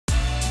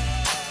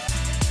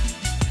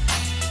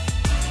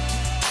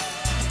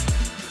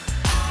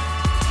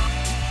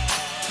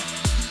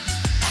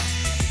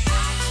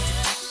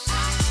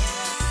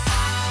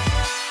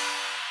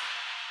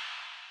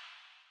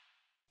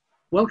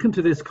Welcome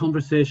to this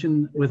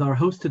conversation with our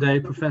host today,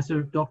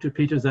 Professor Dr.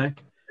 Peter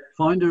Zek,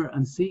 founder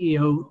and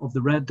CEO of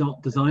the Red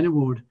Dot Design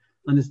Award,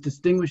 and his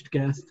distinguished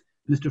guest,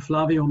 Mr.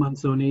 Flavio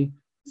Manzoni,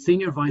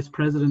 Senior Vice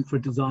President for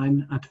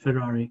Design at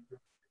Ferrari.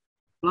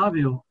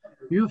 Flavio,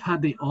 you have had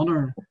the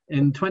honor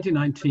in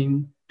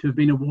 2019 to have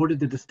been awarded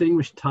the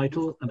distinguished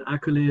title and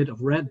accolade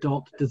of Red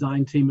Dot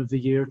Design Team of the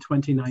Year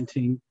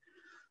 2019.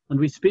 And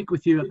we speak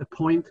with you at the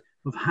point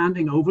of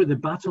handing over the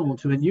baton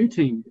to a new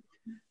team.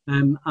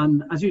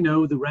 And as you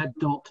know, the Red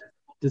Dot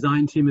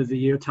Design Team of the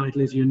Year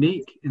title is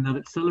unique in that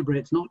it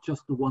celebrates not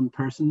just the one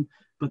person,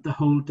 but the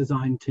whole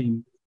design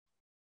team.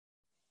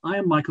 I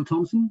am Michael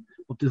Thomson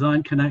of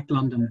Design Connect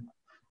London,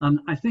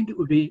 and I think it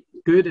would be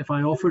good if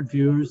I offered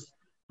viewers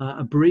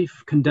a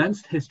brief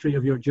condensed history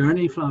of your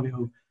journey,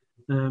 Flavio,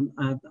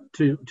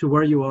 to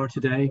where you are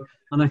today.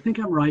 And I think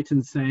I'm right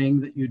in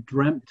saying that you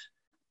dreamt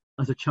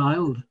as a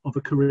child of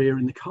a career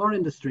in the car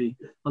industry,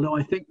 although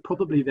I think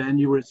probably then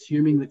you were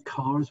assuming that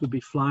cars would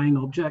be flying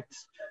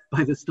objects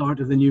by the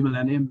start of the new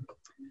millennium.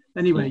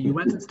 Anyway, you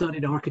went and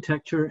studied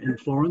architecture in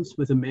Florence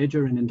with a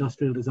major in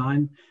industrial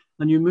design,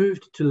 and you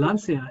moved to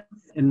Lancia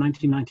in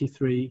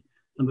 1993,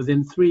 and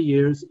within 3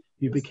 years,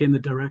 you became the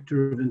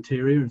Director of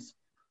Interiors.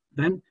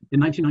 Then, in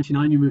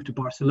 1999, you moved to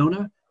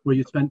Barcelona, where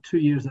you spent 2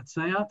 years at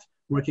Fiat,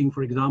 working,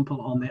 for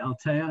example, on the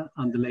Altea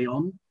and the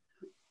Leon.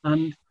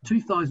 And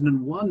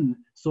 2001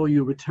 saw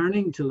you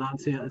returning to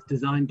Lancia as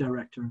design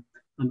director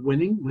and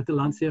winning with the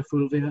Lancia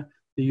Fulvia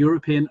the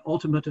European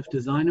Automotive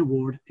Design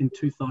Award in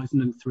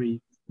 2003.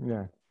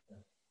 Yeah.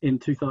 In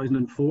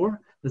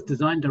 2004, as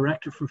design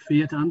director for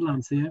Fiat and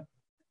Lancia,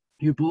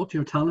 you brought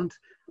your talent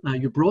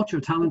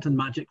and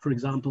magic, for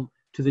example,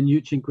 to the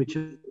new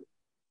Cinquecento,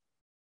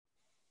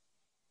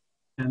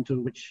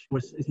 which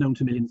is known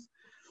to millions.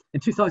 In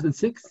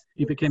 2006,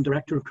 you became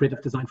Director of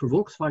Creative Design for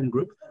Volkswagen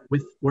Group,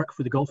 with work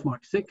for the Golf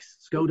Mark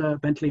 6,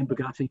 Skoda, Bentley and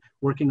Bugatti,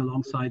 working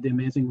alongside the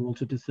amazing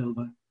Walter de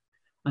Silva.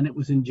 And it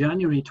was in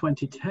January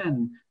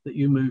 2010 that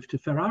you moved to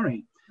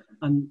Ferrari.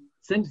 And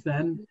since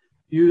then,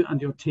 you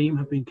and your team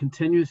have been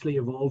continuously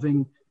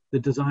evolving the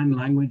design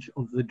language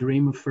of the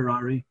dream of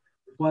Ferrari,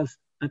 whilst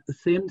at the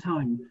same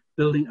time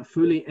building a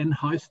fully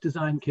in-house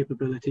design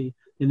capability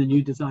in the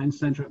new design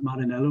center at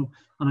Maranello.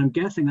 And I'm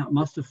guessing that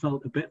must have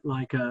felt a bit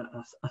like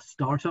a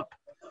startup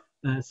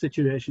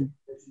situation.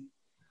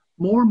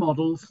 More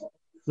models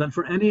than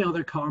for any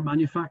other car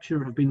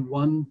manufacturer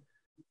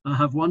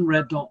have won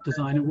Red Dot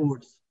Design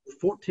Awards,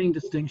 14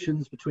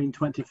 distinctions between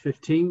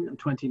 2015 and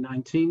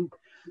 2019,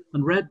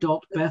 and Red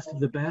Dot Best of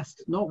the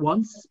Best, not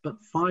once,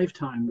 but 5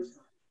 times.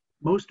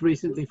 Most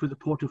recently for the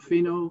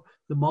Portofino,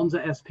 the Monza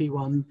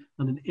SP1,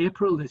 and in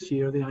April this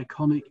year, the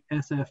iconic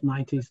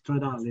SF90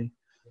 Stradale.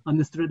 And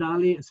the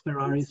Stradale is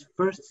Ferrari's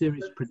first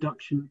series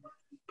production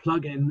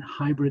plug-in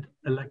hybrid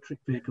electric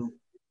vehicle.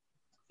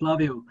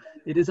 Flavio,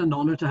 it is an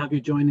honor to have you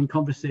join in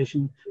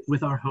conversation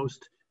with our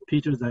host,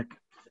 Peter Zek.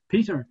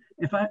 Peter,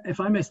 if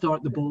I may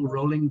start the ball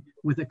rolling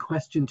with a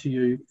question to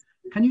you,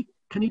 can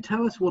you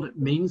tell us what it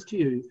means to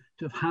you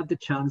to have had the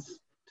chance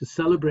to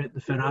celebrate the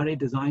Ferrari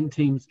design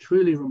team's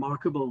truly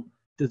remarkable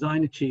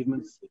design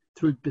achievements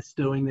through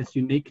bestowing this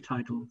unique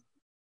title?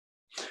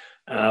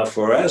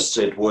 For us,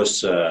 it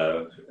was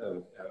a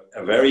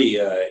very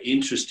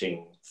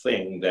interesting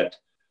thing that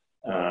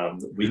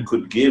we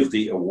could give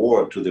the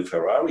award to the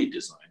Ferrari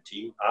design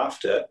team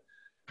after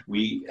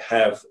we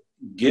have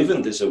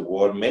given this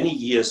award many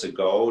years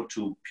ago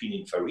to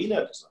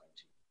Pininfarina design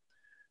team.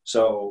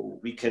 So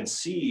we can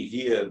see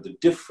here the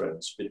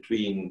difference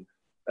between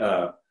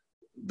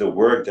the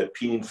work that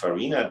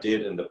Pininfarina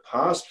did in the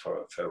past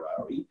for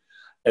Ferrari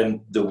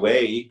and the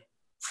way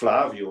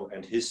Flavio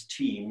and his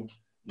team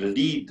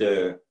lead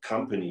the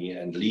company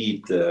and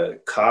lead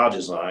the car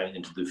design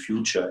into the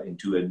future,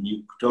 into a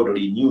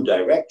totally new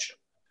direction.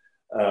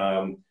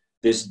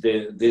 This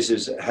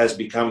has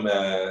become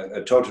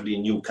a totally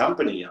new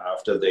company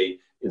after they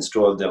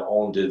installed their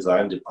own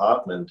design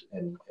department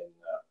in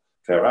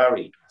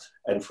Ferrari.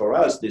 And for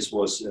us, this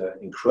was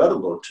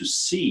incredible to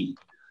see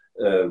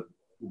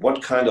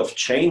what kind of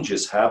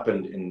changes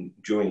happened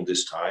during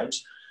these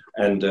times.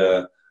 And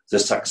the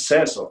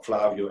success of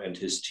Flavio and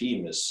his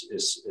team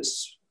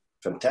is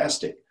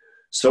fantastic.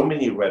 So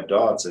many red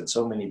dots and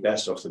so many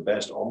best of the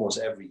best, almost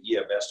every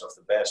year, best of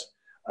the best.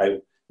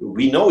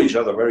 We know each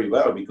other very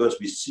well because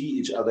we see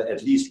each other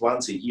at least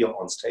once a year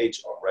on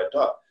stage on Red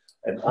Dot.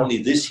 And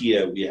only this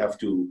year we have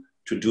to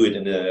do it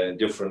in a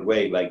different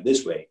way, like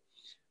this way.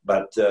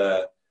 But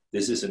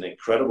this is an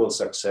incredible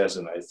success,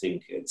 and I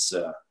think it's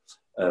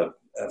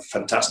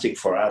fantastic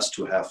for us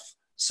to have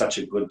such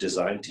a good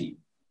design team,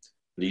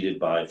 led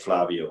by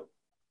Flavio.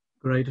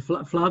 Great.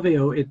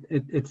 Flavio,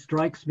 it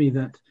strikes me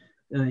that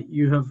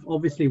you have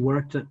obviously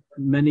worked at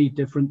many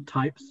different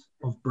types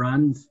of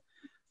brands,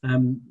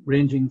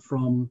 ranging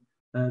from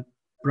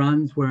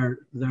brands where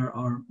there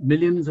are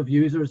millions of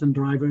users and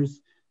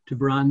drivers to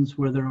brands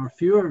where there are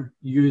fewer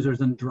users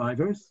and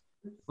drivers,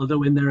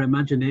 although in their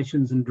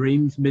imaginations and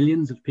dreams,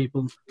 millions of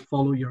people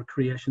follow your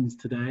creations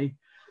today.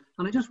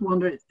 And I just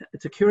wonder,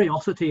 it's a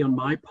curiosity on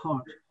my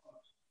part,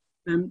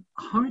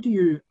 How do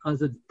you,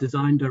 as a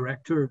design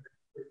director,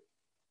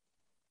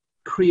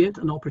 create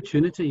an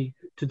opportunity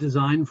to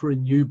design for a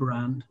new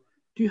brand?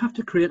 Do you have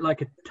to create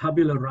like a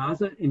tabula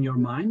rasa in your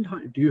mind?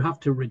 Do you have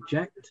to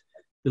reject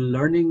the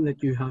learning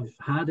that you have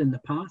had in the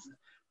past?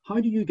 How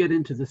do you get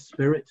into the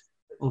spirit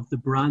of the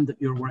brand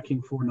that you're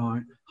working for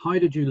now? How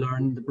did you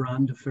learn the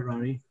brand of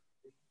Ferrari?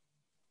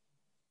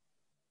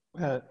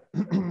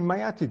 My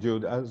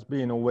attitude has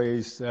been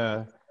always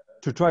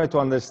to try to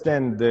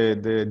understand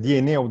the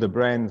DNA of the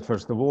brand,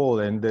 first of all,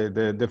 and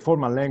the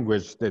formal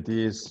language that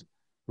is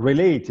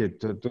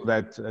related to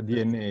that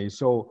DNA.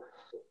 So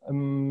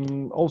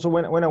also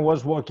when I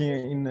was working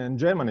in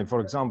Germany, for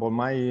example,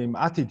 my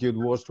attitude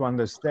was to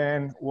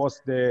understand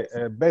what's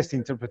the best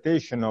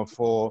interpretation of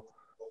for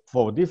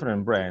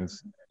different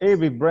brands.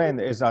 Every brand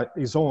has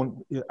its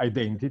own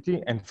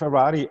identity, and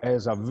Ferrari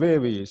has a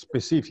very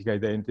specific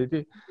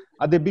identity.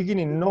 At the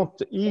beginning, not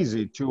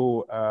easy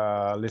to,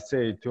 let's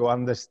say, to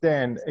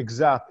understand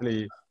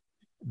exactly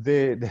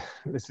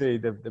let's say,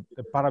 the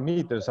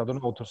parameters, I don't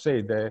know how to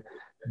say,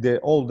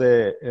 all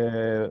the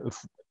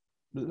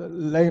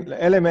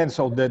elements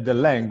of the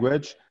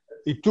language.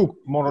 It took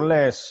more or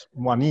less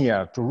 1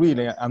 year to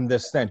really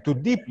understand, to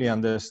deeply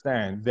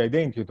understand the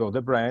identity of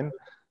the brand.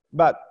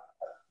 But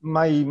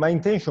my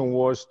intention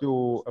was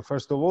to,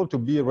 first of all, to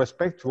be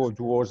respectful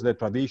towards the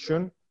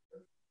tradition,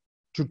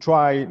 to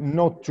try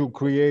not to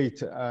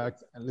create,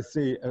 let's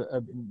say,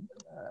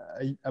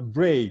 a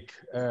break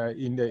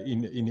in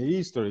the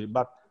history,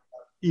 but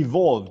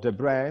evolve the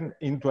brand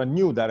into a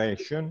new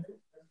direction,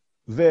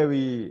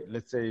 very,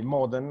 let's say,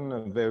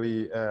 modern,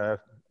 very,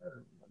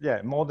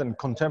 yeah, modern,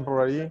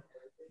 contemporary,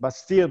 but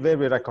still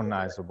very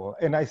recognizable.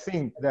 And I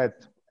think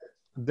that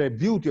the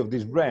beauty of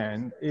this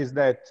brand is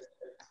that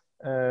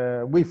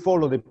we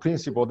follow the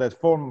principle that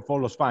form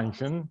follows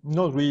function,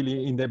 not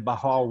really in the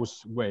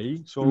Bauhaus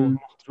way. So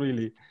not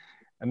really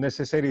a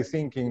necessary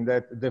thinking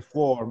that the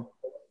form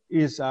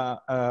is an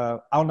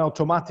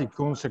automatic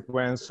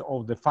consequence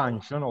of the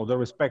function or the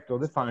respect of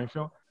the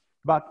function.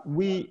 But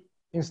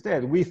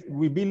instead,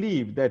 we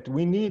believe that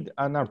we need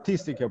an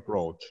artistic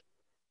approach.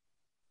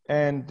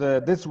 And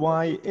that's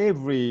why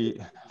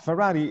every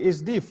Ferrari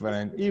is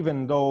different,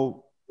 even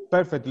though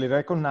perfectly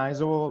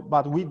recognizable,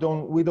 but we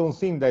don't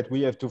think that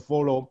we have to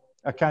follow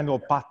a kind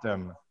of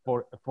pattern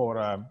for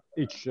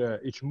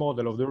each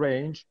model of the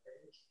range.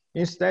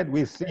 Instead,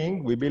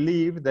 we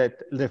believe that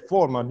the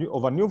form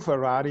of a new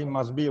Ferrari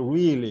must be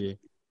really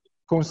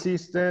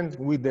consistent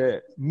with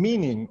the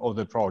meaning of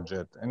the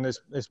project, and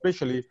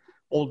especially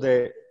all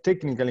the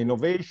technical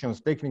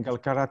innovations, technical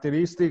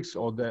characteristics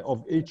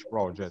of each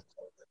project.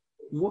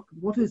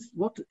 What is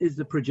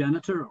the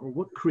progenitor, or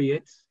what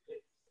creates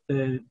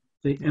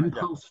the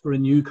impulse for a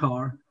new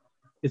car?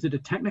 Is it a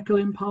technical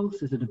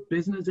impulse? Is it a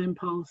business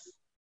impulse?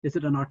 Is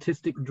it an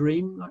artistic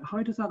dream?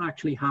 How does that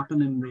actually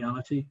happen in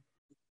reality?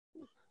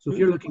 So if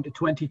you're looking to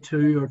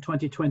 22 or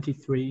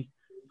 2023,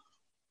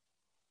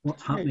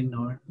 what's happening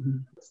now?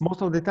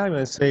 Most of the time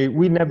I say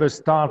we never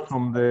start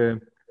from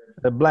the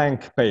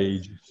blank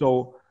page.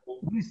 So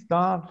we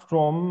start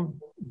from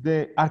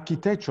the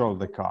architecture of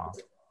the car.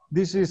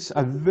 This is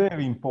a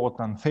very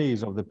important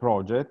phase of the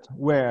project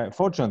where,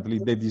 fortunately,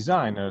 the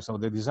designers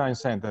of the design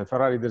center,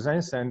 Ferrari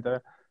Design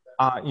Center,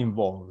 are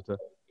involved.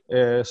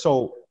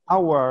 So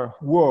our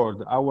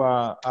word,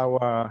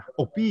 our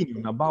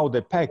opinion about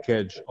the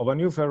package of a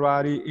new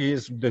Ferrari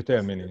is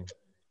determining,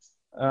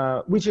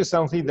 which is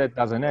something that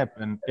doesn't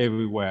happen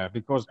everywhere,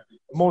 because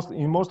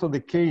in most of the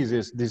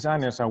cases,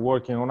 designers are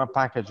working on a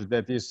package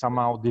that is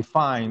somehow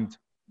defined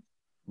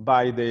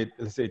by the,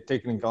 let's say,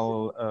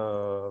 technical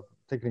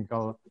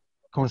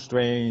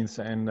constraints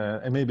and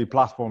maybe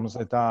platforms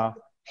that are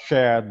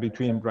shared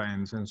between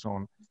brands and so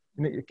on.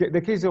 In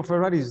the case of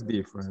Ferrari is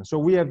different. So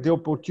we have the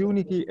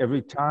opportunity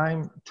every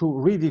time to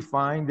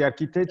redefine the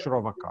architecture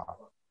of a car,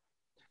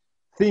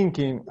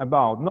 thinking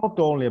about not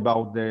only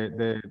about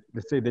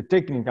let's say, the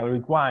technical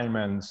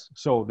requirements,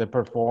 so the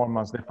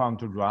performance, the fun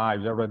to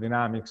drive, the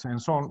aerodynamics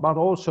and so on, but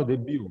also the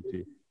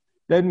beauty.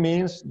 That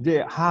means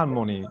the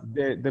harmony,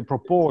 the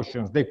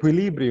proportions, the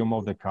equilibrium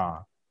of the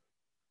car.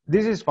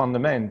 This is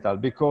fundamental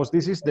because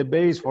this is the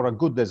base for a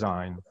good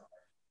design.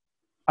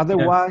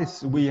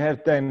 Otherwise, we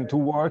have then to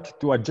work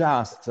to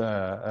adjust,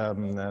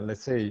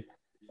 let's say,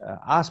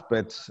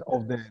 aspects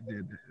of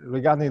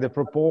regarding the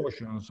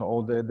proportions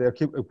or the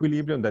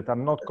equilibrium that are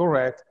not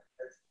correct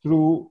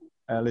through,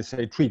 let's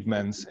say,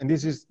 treatments. And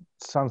this is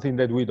something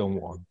that we don't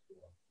want.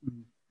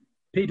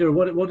 Peter,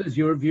 what is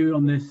your view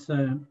on this,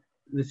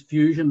 this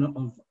fusion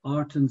of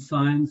art and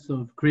science,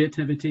 of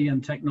creativity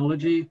and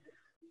technology?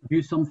 Have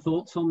you some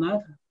thoughts on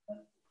that?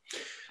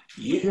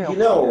 You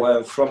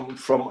know,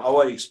 from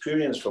our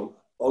experience,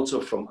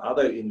 also from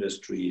other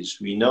industries,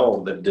 we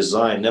know that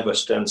design never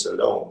stands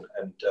alone.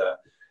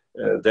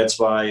 And that's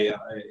why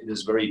it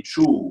is very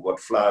true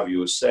what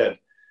Flavio said,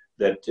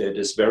 that it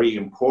is very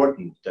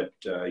important that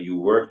you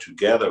work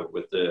together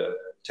with the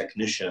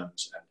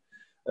technicians.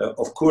 And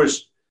of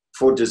course,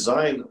 for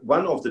design,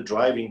 one of the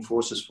driving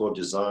forces for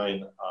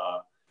design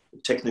are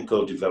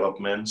technical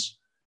developments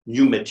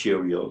new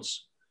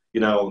materials.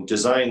 You know,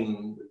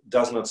 design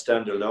does not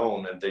stand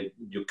alone, and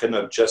you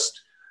cannot just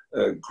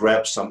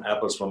grab some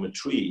apples from a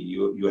tree.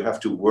 You have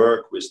to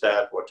work with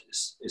that, what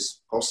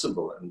is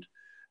possible.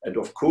 And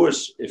of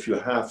course, if you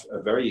have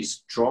a very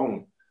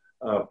strong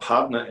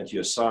partner at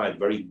your side,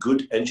 very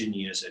good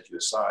engineers at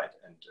your side,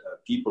 and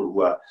people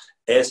who are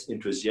as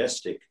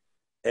enthusiastic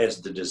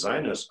as the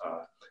designers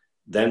are,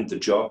 then the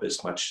job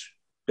is much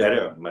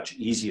better, much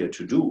easier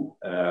to do.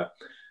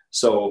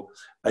 So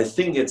I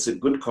think it's a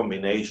good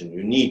combination.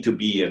 You need to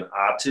be an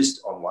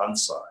artist on one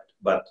side,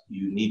 but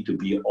you need to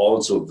be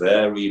also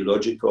very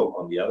logical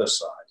on the other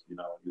side. You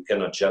know, you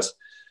cannot just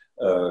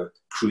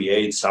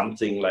create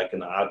something like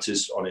an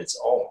artist on its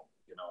own.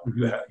 You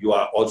know, you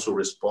are also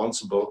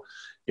responsible.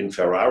 In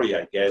Ferrari,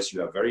 I guess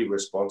you are very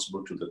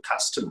responsible to the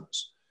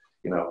customers.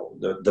 You know,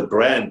 the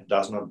brand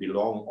does not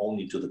belong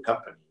only to the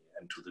company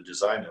and to the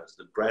designers.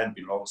 The brand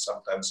belongs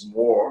sometimes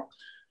more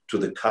to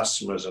the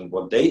customers and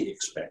what they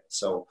expect.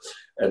 So,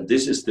 and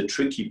this is the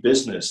tricky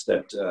business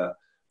that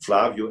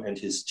Flavio and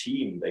his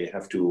team, they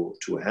have to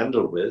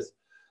handle with.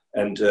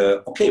 And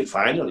okay,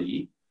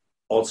 finally,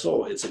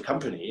 also it's a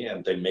company,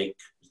 and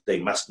they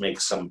must make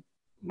some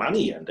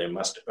money, and they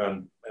must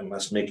earn and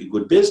must make a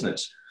good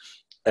business.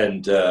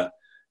 And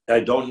I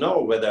don't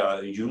know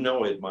whether you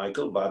know it,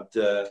 Michael, but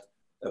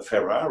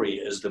Ferrari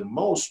is the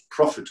most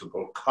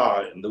profitable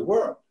car in the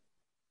world.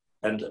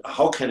 And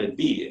how can it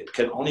be? It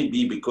can only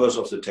be because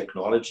of the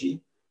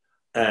technology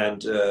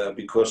and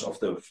because of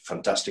the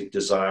fantastic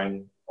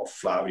design of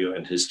Flavio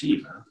and his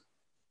team. Huh?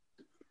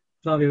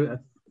 Flavio,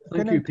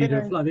 thank you,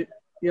 Peter. Flavio,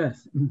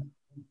 yes.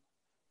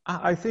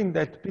 I think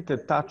that Peter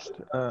touched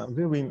a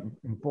very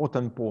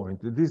important point.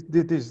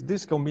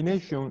 This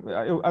combination,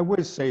 I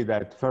always say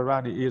that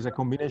Ferrari is a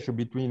combination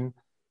between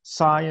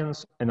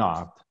science and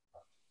art.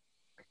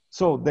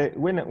 So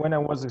when I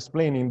was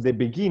explaining the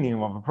beginning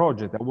of a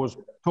project, I was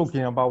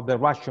talking about the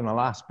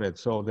rational aspect.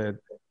 So that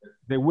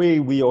the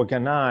way we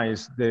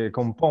organize the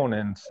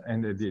components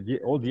and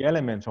all the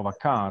elements of a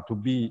car to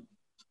be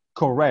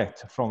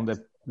correct from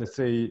the, let's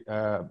say,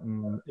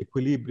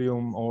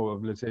 equilibrium, or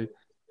let's say,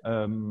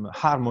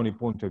 harmony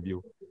point of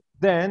view.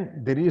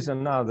 Then there is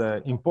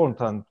another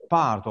important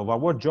part of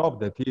our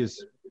job that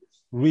is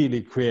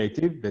really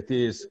creative, that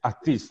is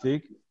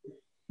artistic,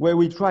 where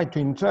we try to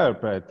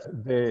interpret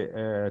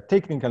the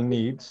technical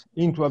needs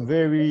into a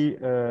very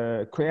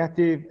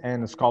creative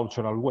and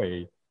sculptural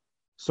way.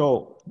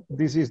 So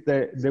this is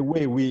the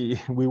way we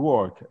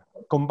work,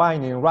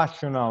 combining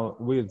rational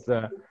with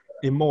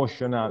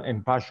emotional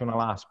and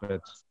passional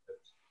aspects.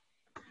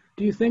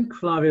 Do you think,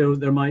 Flavio,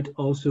 there might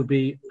also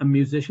be a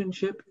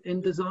musicianship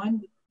in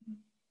design?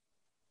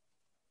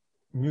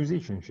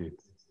 Musicianship?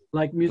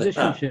 Like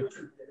musicianship,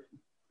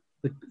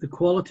 the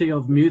quality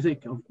of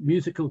music, of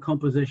musical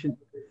composition.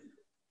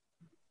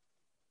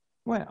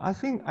 Well, I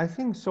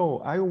think so.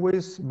 I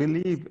always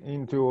believe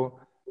into,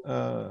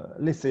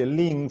 let's say,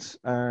 links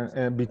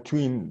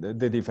between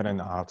the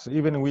different arts.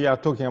 Even we are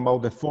talking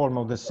about the form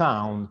of the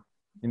sound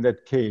in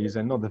that case,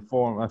 and not the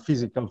form, a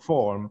physical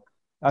form.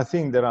 I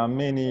think there are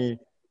many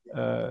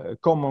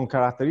common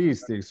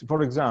characteristics.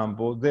 For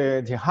example,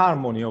 the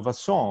harmony of a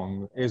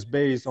song is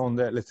based on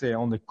the, let's say,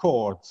 on the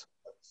chords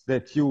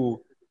that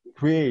you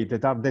create,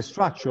 that are the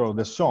structure of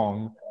the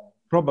song.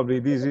 Probably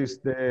this is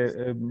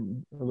the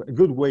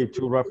good way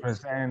to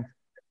represent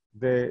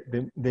the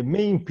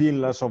main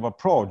pillars of a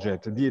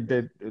project,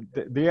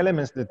 the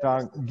elements that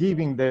are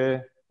giving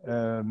the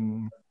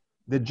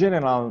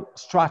general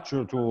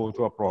structure to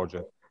a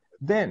project.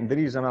 Then there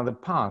is another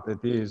part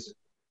that is,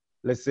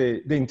 let's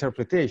say, the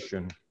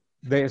interpretation,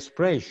 the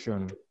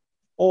expression,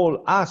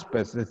 all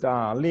aspects that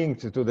are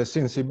linked to the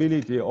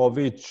sensibility of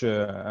each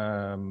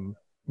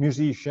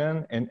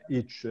musician and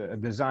each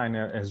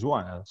designer as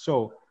well.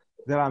 So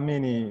there are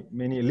many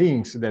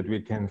links that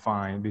we can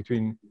find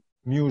between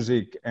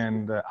music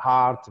and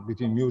art,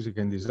 between music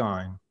and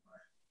design.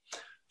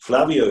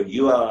 Flavio,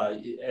 you are,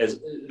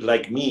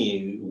 like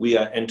me, we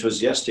are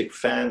enthusiastic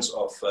fans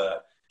of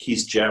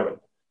Keith Jarrett.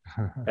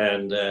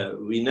 And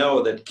we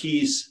know that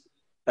Keith,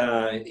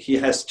 he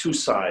has two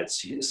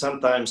sides.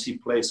 Sometimes he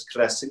plays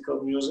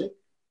classical music,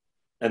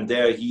 and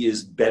there he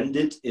is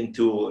bended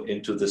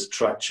into the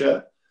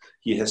structure.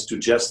 He has to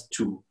just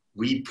to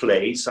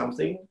replay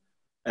something.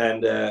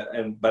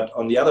 But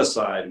on the other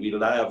side, we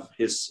love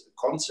his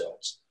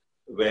concerts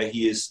where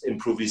he is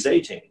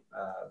improvisating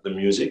the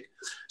music.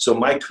 So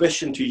my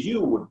question to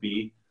you would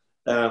be,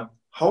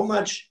 how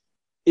much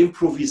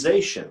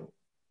improvisation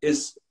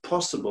is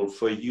possible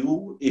for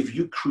you if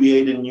you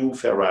create a new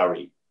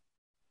Ferrari?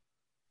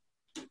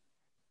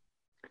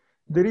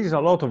 There is a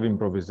lot of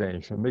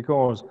improvisation,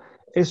 because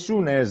as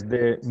soon as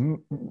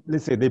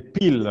let's say, the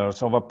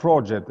pillars of a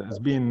project has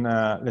been,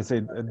 let's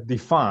say,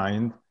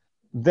 defined,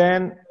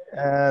 then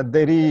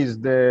there is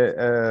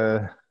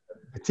the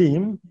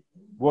team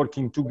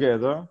working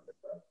together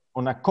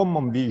on a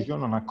common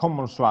vision, on a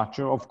common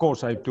structure. Of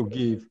course, I have to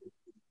give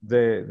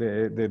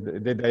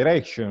the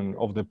direction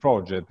of the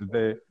project,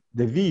 the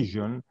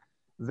vision,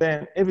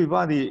 then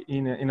everybody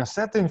in a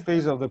certain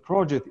phase of the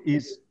project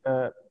is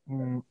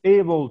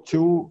able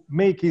to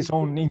make his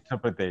own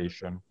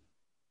interpretation.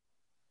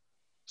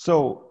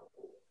 So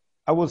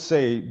I would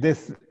say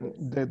this,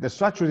 the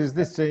structure is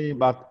the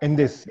same, and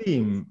the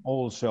theme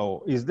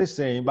also is the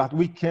same, but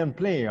we can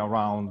play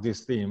around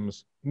these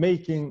themes,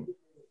 making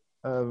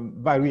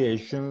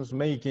variations,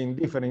 making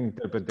different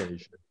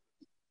interpretations.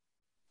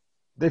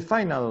 The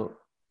final,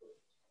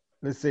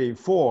 let's say,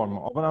 form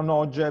of an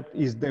object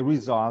is the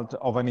result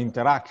of an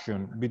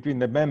interaction between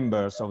the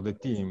members of the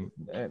team.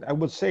 And I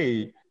would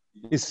say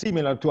it's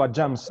similar to a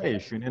jam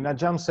session. In a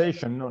jam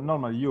session,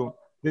 normally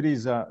there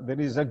is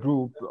a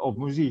group of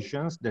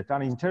musicians that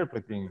are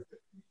interpreting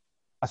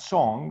a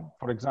song,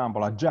 for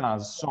example, a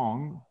jazz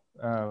song.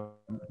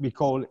 We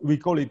call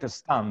it a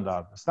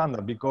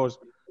standard because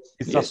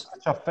it's such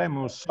a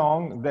famous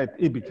song that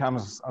it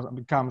becomes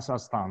a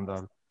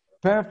standard,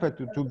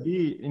 perfect to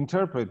be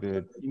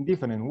interpreted in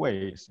different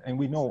ways. And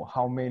we know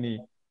how many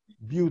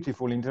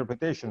beautiful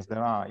interpretations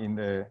there are in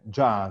the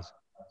jazz,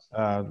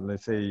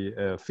 let's say,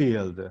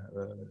 field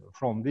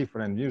from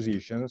different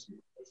musicians.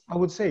 I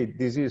would say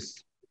this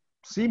is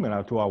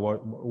similar to our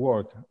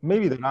work.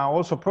 Maybe there are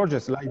also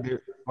projects like,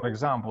 for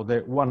example, the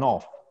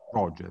one-off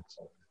projects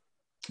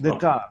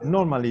that are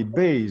normally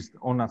based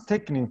on a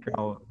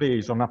technical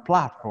base, on a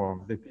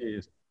platform that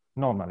is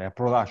normally a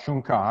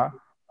production car,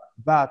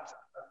 but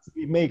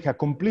we make a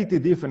completely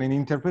different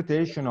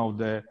interpretation of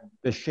the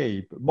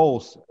shape,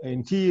 both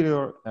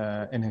interior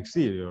and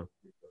exterior.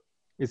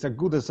 It's a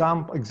good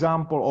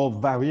example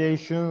of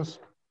variations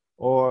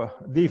or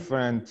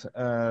different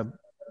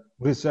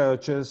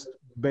researches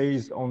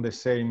based on the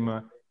same,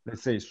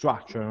 let's say,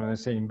 structure, on the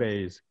same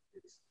base.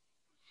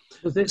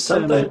 Was this,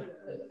 sorry,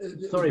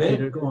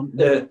 Peter, go on.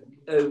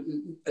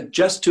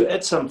 Just to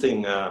add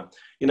something,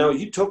 you know,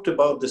 you talked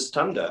about the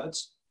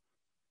standards,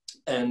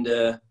 and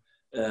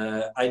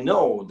I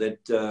know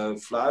that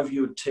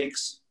Flavio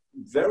takes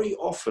very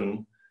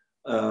often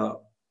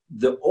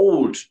the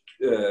old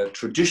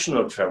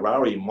traditional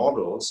Ferrari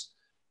models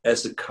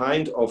as a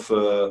kind of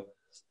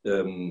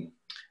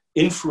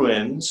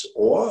influence,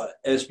 or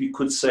as we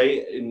could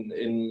say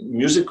in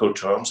musical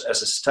terms,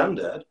 as a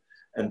standard,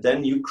 and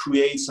then you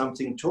create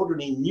something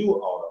totally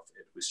new out of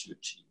it with your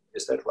team.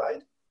 Is that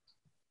right?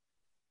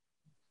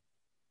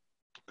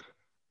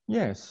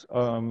 Yes,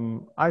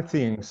 I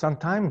think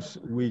sometimes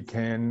we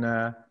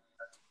can,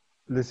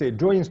 let's say,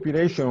 draw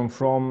inspiration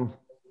from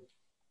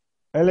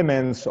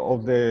elements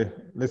of the,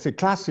 let's say,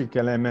 classic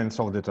elements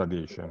of the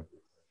tradition.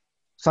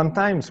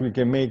 Sometimes we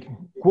can make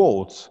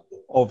quotes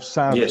of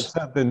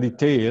certain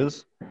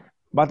details,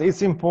 but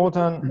it's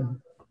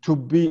important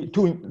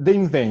the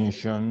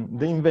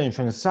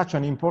invention is such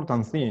an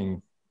important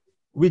thing.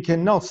 We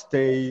cannot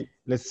stay,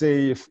 let's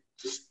say,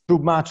 too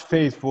much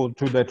faithful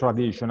to the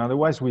tradition,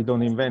 otherwise we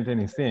don't invent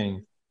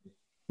anything.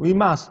 We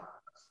must,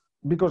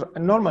 because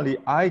normally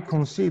I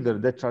consider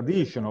the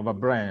tradition of a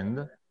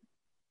brand,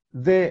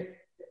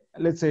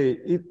 let's say,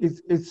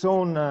 its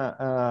own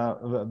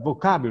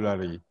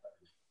vocabulary,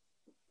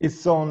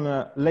 its own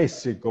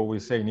lessico, we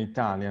say in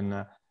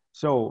Italian.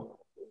 So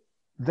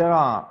there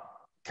are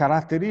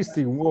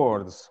characteristic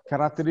words,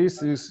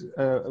 characteristic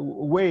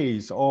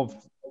ways of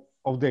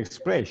the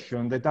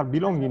expression that are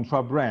belonging to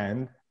a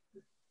brand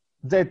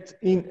that,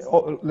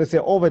 let's say,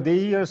 over the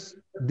years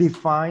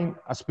define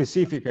a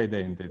specific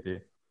identity.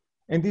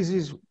 And this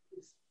is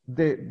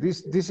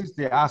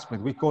the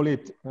aspect, we call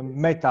it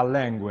meta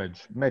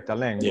language.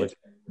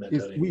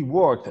 Yes, we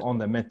work on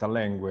the meta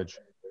language.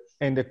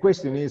 And the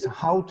question is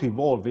how to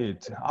evolve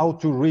it, how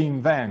to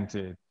reinvent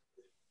it.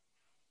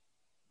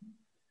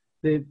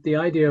 The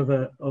idea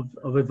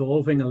of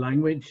evolving a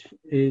language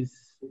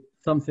is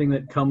something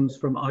that comes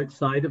from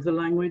outside of the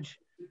language,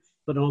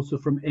 but also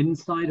from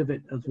inside of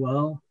it as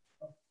well.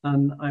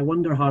 And I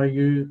wonder how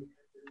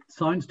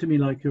sounds to me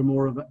like you're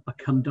more of a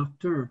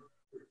conductor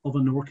of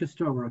an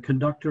orchestra or a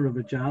conductor of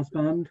a jazz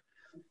band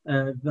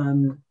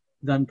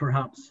than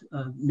perhaps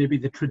maybe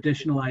the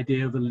traditional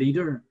idea of a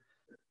leader.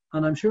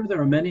 And I'm sure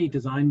there are many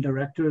design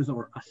directors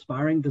or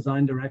aspiring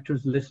design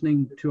directors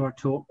listening to our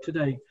talk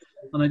today.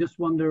 And I just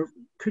wonder,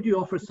 could you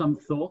offer some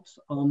thoughts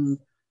on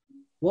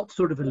what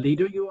sort of a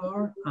leader you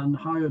are and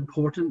how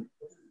important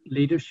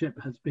leadership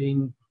has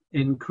been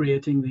in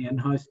creating the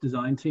in-house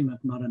design team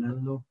at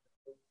Maranello?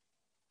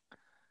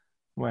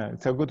 Well,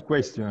 it's a good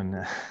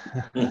question.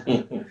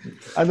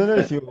 I don't know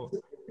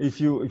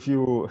if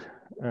you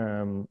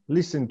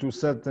listen to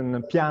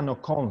certain piano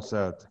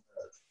concert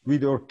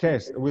with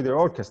the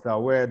orchestra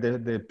where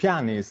the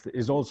pianist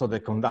is also the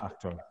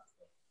conductor.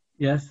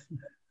 Yes.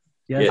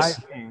 I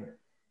think,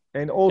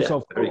 and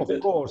also,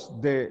 of course,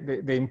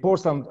 the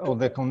importance of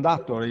the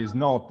conductor is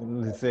not,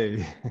 let's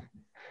say,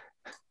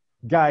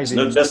 guiding. It's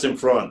not just in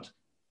front.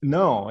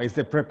 No, it's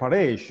the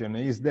preparation,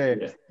 it's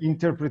the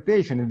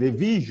interpretation, the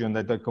vision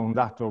that the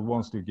conductor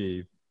wants to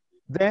give.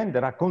 Then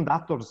there are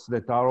conductors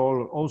that are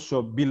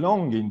also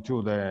belonging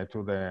to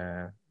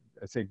the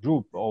let's say,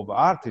 group of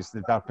artists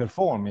that are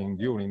performing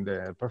during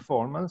the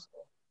performance.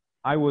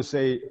 I would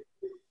say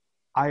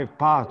I'm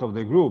part of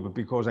the group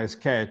because I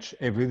sketch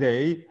every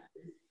day.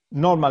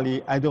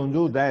 Normally, I don't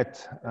do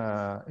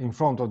that in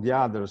front of the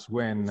others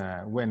when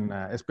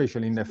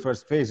especially in the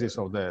first phases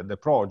of the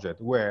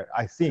project, where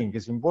I think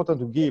it's important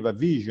to give a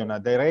vision, a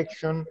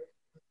direction,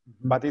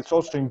 but it's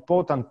also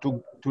important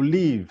to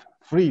leave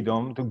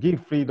freedom, to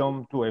give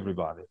freedom to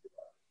everybody.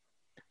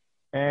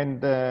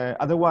 And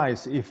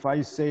otherwise, if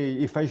I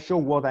show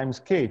what I'm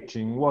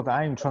sketching, what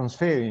I'm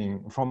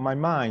transferring from my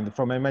mind,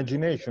 from my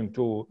imagination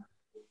to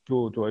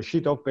a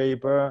sheet of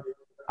paper,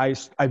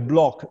 I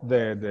block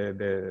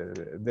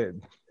the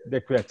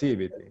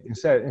creativity.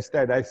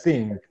 Instead, I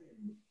think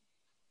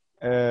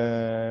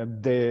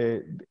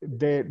the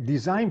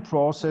design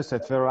process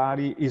at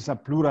Ferrari is a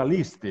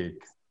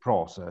pluralistic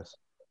process,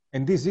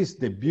 and this is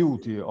the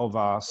beauty of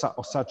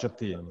such a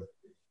team.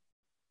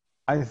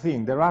 I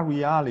think there are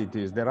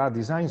realities, there are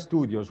design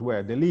studios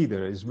where the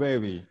leader is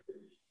very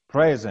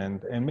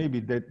present, and maybe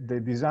the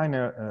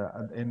designer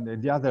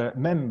and the other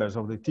members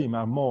of the team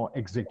are more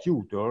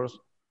executors.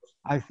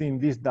 I think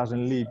this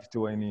doesn't lead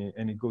to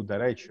any good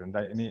direction,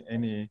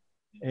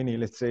 any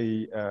let's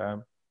say,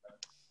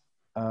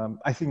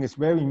 I think it's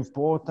very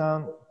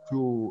important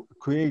to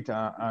create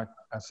a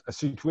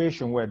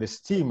situation where the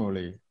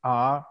stimuli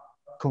are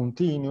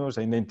continuous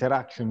and the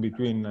interaction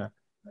between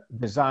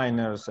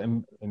designers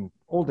and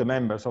all the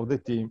members of the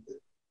team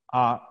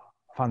are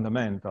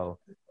fundamental.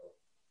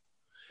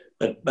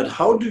 But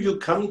how do you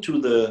come to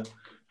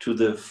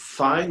the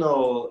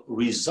final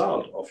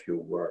result of your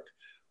work?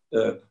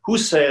 Who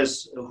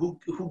says,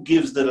 who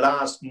gives the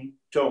last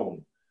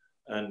tone,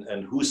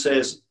 and who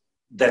says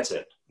that's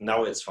it,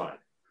 now it's fine?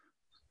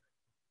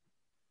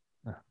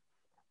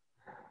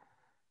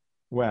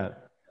 Well,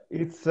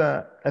 it's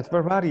at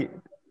Ferrari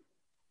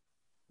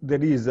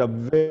there is a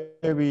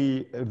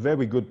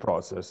very good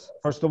process.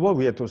 First of all,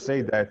 we have to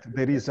say that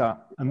there is a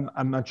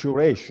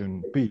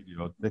maturation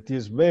period that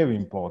is very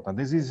important.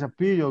 This is a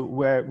period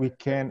where we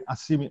can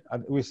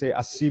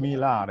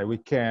assimilare, we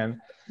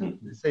can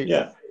say,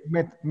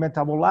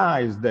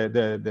 metabolize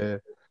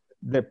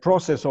the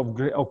process of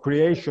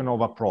creation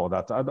of a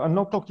product. I'm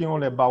not talking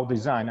only about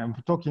design, I'm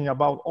talking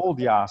about all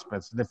the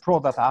aspects, the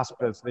product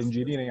aspects, the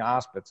engineering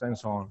aspects, and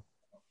so on.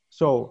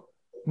 So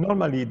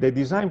normally the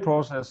design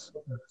process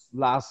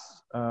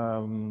lasts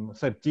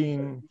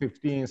 13,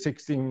 15,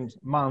 16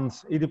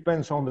 months. It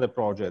depends on the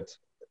project.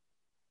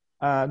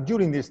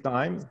 During this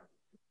time,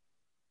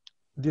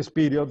 this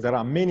period, there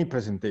are many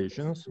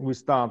presentations. We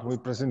start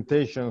with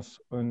presentations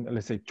on,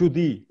 let's say,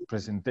 2D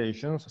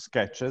presentations,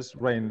 sketches,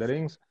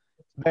 renderings,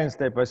 then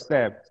step by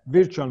step,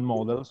 virtual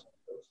models.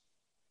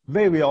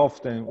 Very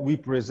often we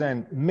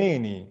present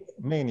many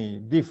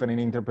different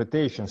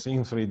interpretations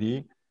in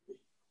 3D.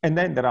 And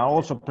then there are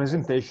also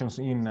presentations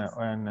in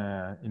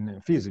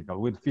physical,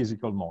 with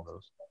physical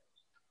models.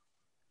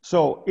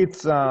 So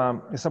it's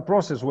a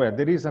process where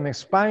there is an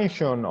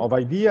expansion of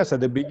ideas at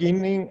the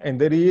beginning,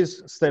 and there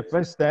is step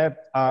by step,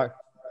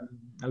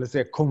 let's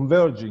say, a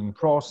converging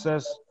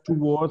process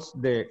towards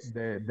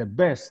the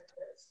best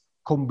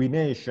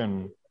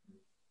combination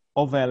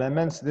of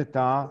elements that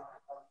are,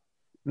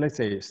 let's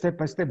say, step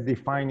by step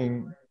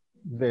defining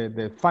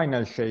the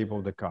final shape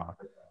of the car.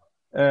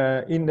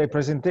 In the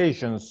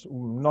presentations,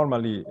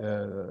 normally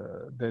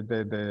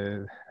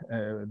there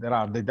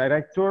are the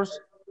directors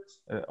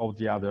of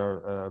the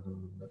other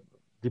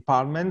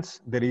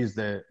departments. There is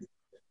the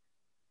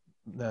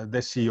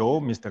CEO,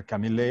 Mr.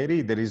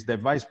 Camilleri. There is the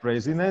vice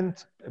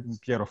president,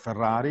 Piero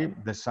Ferrari,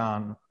 the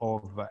son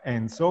of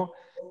Enzo,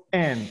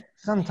 and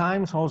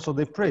sometimes also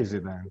the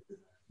president,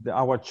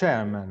 our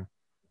chairman.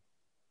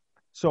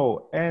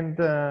 So, and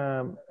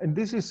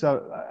this is,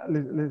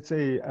 let's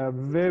say, a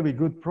very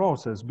good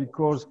process,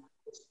 because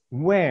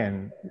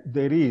when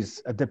there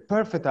is the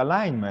perfect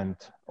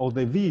alignment of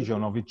the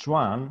vision of each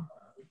one,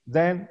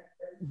 then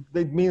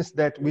that means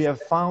that we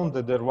have found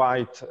the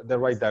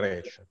right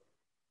direction.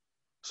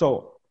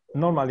 So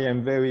normally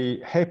I'm very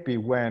happy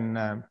when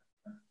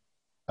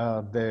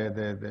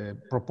the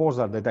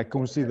proposal that I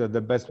consider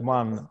the best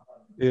one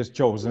is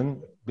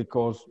chosen,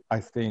 because I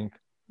think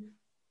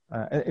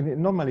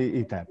normally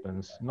it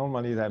happens.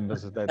 Normally it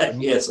happens that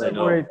yes, I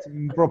know.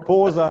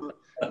 Proposal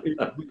is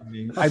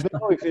winning. I don't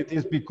know if it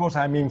is because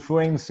I'm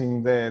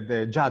influencing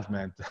the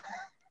judgment.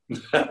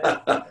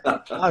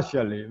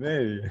 Actually,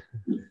 maybe.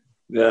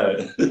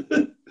 Yeah.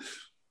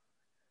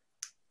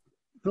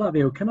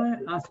 Flavio, can I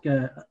ask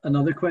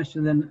another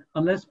question then?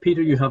 Unless,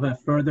 Peter, you have a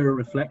further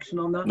reflection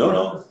on that?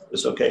 No,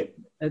 it's okay.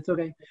 It's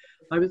okay.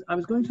 I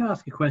was going to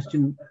ask a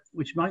question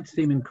which might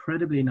seem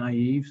incredibly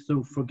naive,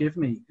 so forgive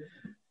me,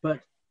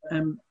 but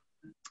I'm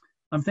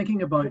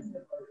thinking about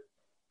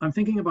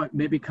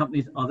maybe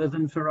companies other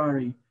than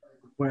Ferrari,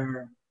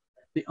 where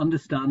the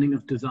understanding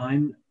of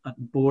design at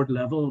board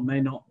level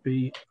may not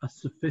be as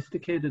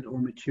sophisticated or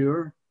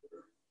mature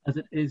as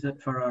it is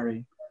at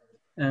Ferrari.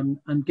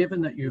 And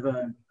given that you've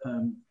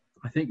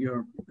I think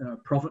your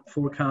profit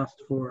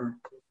forecast or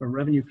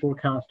revenue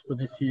forecast for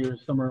this year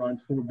is somewhere around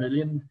 4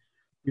 billion.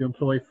 You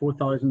employ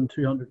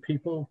 4,200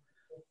 people.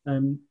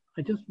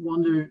 I just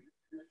wonder,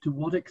 to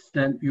what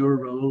extent your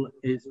role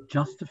is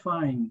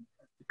justifying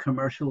the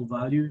commercial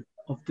value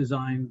of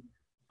design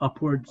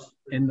upwards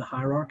in the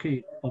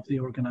hierarchy of the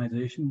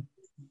organization.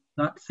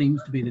 That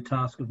seems to be the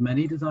task of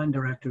many design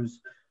directors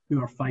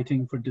who are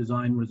fighting for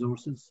design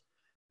resources,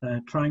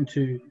 trying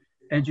to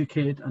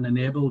educate and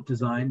enable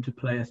design to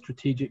play a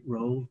strategic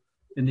role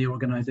in the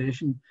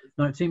organization.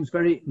 Now, it seems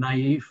very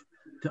naive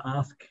to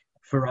ask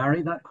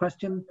Ferrari that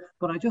question,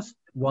 but I just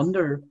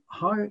wonder,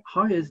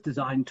 how is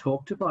design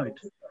talked about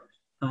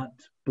at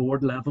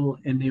board level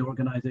in the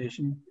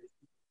organization?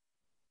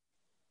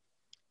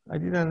 I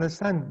didn't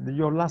understand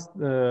your last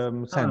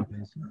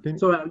sentence.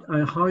 So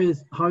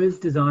how is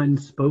design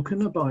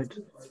spoken about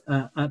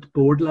at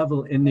board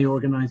level in the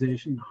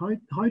organization?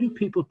 How do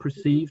people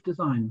perceive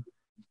design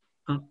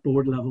at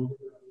board level?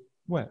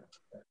 Well,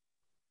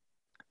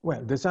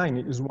 design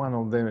is one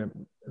of the,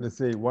 let's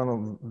say, one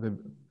of the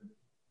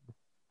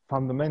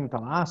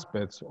fundamental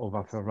aspects of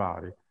a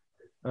Ferrari.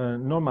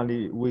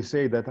 Normally, we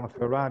say that a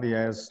Ferrari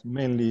has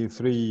mainly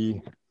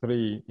three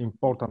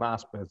important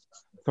aspects.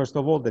 First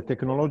of all, the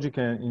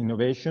technological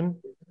innovation.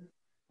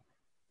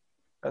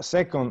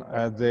 Second,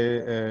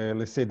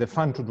 let's say the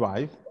fun to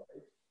drive.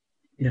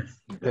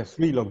 Yes. The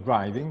thrill of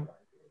driving,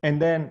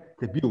 and then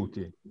the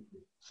beauty.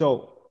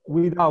 So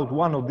without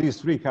one of these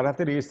three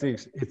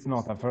characteristics, it's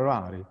not a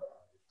Ferrari.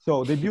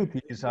 So the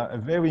beauty is a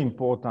very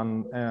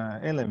important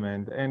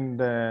element,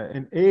 and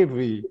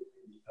every,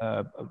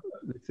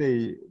 let's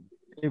say,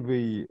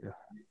 every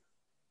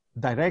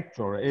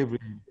director, every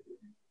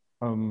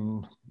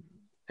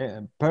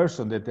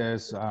person that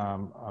has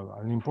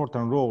an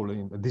important role,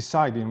 in a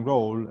deciding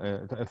role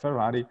at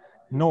Ferrari,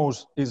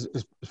 is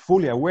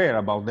fully aware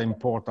about the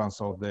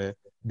importance of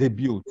the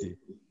beauty.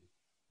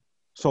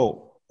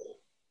 So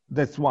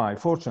that's why,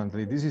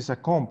 fortunately, this is a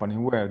company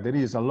where there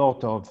is a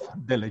lot of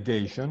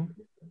delegation.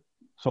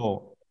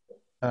 So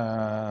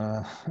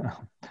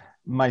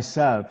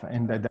myself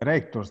and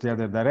the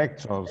other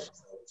directors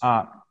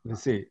are,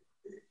 let's say,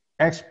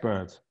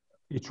 experts,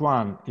 each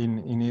one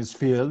in his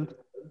field,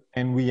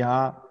 and we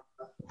are,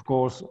 of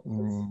course,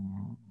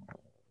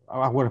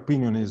 our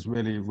opinion is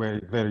very,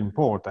 very, very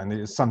important.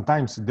 It's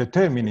sometimes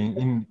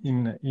determining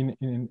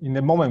in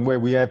the moment where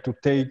we have to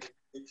take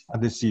a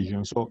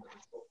decision. So,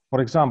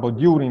 for example,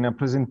 during a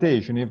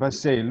presentation, if I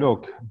say,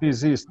 look,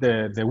 this is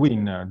the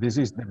winner, this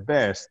is the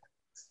best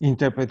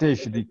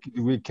interpretation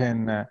we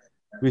can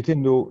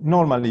do,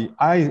 normally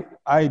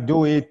I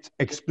do it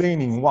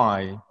explaining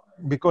why,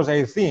 because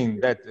I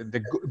think that the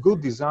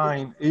good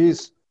design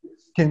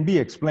can be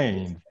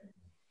explained.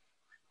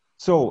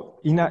 So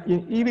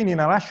even in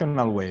a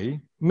rational way,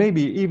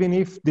 maybe even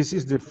if this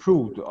is the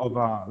fruit of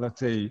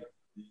let's say,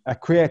 a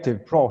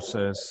creative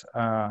process,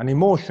 an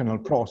emotional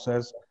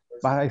process,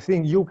 but I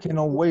think you can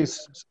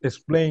always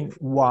explain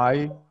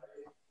why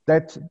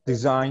that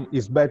design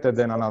is better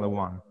than another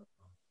one.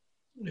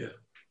 Yeah,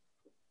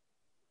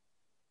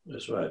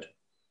 that's right.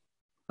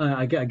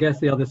 I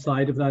guess the other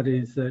side of that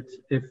is that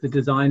if the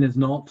design is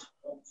not,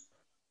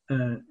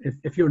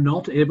 if you're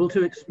not able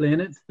to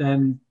explain it,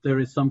 then there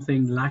is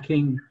something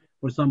lacking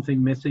or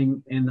something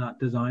missing in that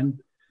design.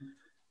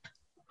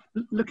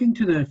 Looking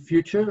to the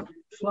future,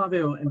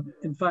 Flavio,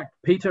 in fact,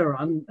 Peter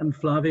and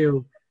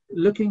Flavio,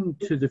 looking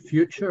to the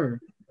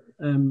future,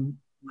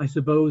 I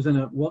suppose,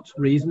 and what's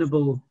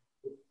reasonable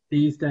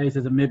these days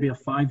is maybe a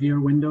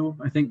 5-year window.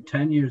 I think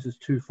 10 years is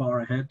too far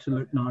ahead to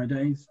look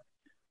nowadays.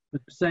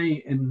 But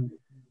say in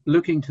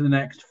looking to the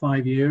next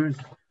 5 years,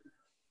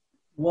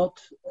 what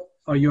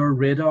are your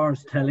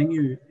radars telling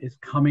you is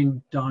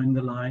coming down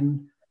the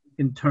line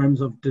in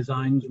terms of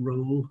design's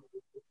role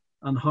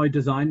and how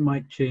design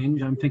might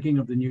change? I'm thinking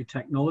of the new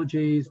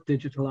technologies,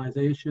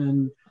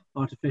 digitalization,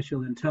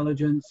 artificial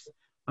intelligence.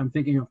 I'm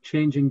thinking of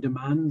changing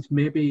demands.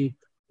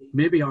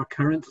 Maybe our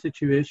current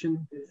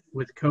situation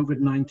with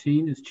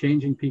COVID-19 is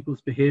changing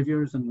people's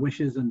behaviors and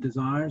wishes and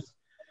desires.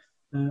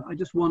 I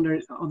just wonder,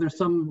 are there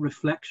some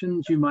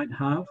reflections you might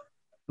have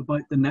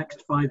about the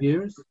next 5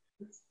 years?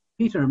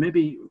 Peter,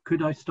 maybe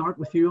could I start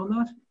with you on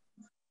that?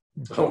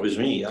 Oh, with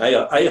me.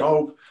 I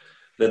hope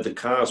that the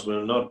cars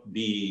will not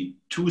be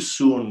too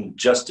soon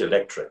just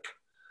electric,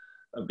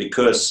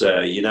 because,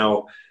 you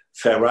know,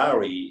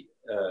 Ferrari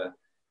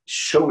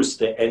shows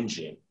the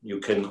engine. You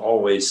can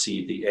always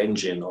see the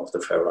engine of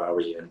the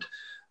Ferrari, and,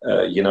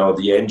 you know,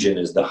 the engine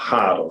is the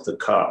heart of the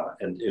car.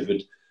 And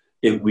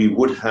if we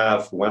would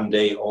have one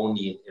day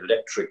only an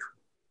electric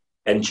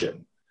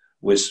engine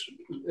with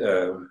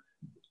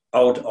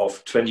out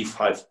of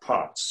 25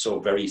 parts, so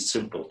very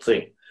simple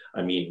thing.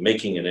 I mean,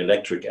 making an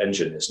electric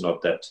engine is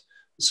not that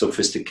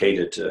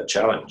sophisticated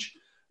challenge,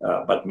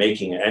 but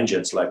making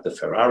engines like the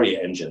Ferrari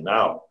engine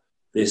now,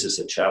 this is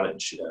a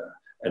challenge.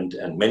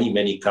 And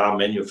many car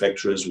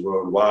manufacturers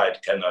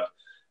worldwide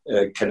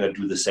cannot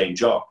do the same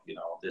job. You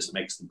know, this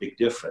makes a big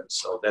difference.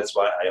 So that's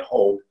why I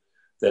hope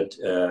that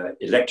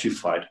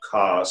electrified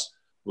cars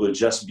will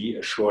just be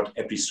a short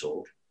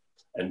episode,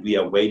 and we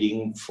are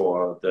waiting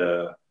for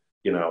the,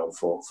 you know,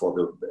 for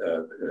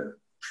the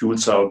fuel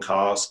cell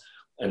cars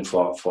and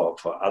for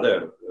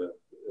other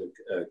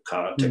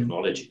car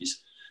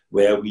technologies.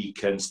 where we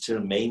can still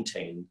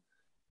maintain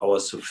our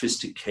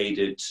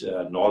sophisticated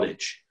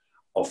knowledge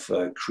of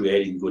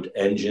creating good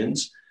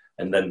engines,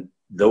 and then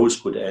those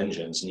good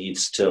engines need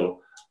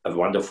still a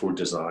wonderful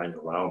design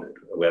around it,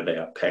 where they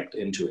are packed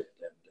into it,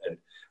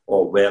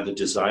 or where the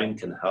design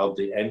can help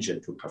the engine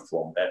to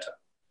perform better.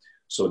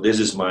 So this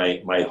is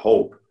my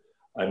hope.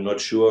 I'm not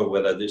sure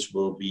whether this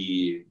will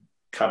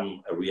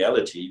become a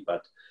reality,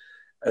 but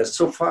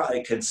so far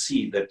I can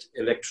see that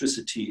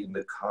electricity in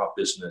the car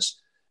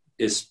business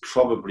is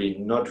probably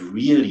not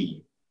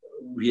really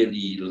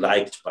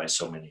liked by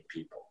so many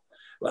people.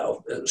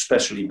 Well,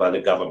 especially by the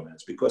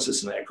governments, because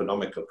it's an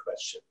economical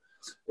question.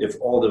 If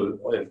all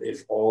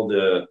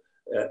the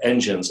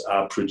engines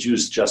are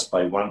produced just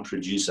by one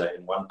producer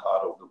in one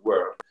part of the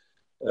world,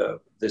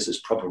 this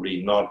is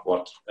probably not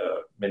what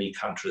many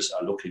countries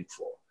are looking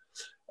for.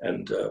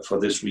 And for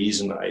this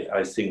reason,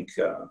 I think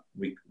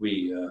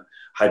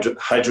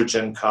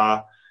hydrogen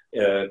car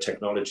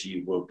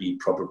technology will be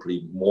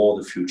probably more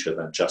the future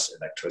than just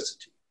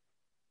electricity.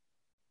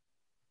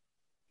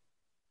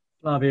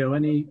 Flavio,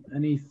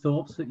 any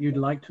thoughts that you'd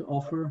like to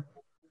offer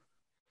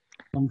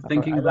on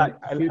thinking about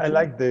the future? I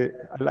like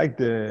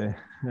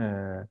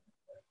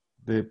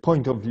the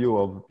point of view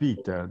of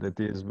Peter, that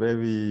is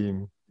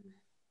very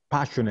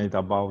passionate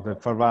about the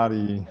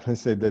Ferrari,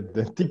 let's say the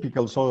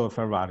typical sort of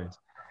Ferraris.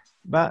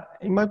 But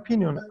in my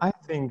opinion, I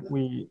think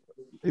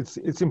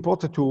it's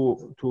important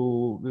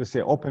to let's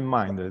say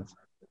open-minded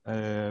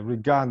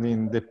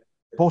regarding the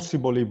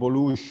possible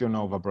evolution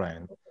of a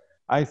brand.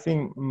 I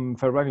think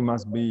Ferrari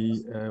must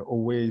be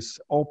always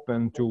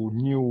open to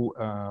new,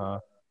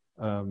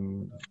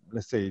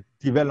 let's say,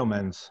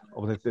 developments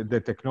of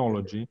the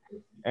technology.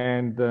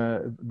 And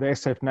the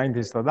SF90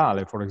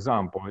 Stradale, for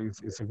example,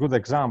 it's a good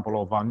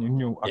example of a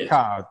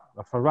car,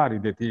 a Ferrari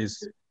that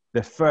is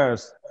the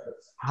first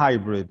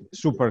hybrid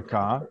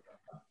supercar.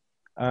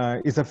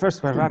 It's the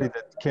first Ferrari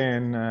that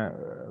can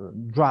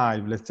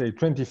drive, let's say,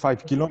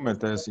 25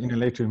 kilometers in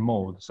electric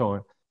mode.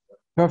 So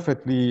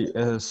perfectly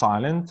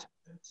silent.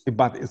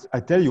 But I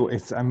tell you,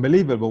 it's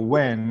unbelievable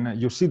when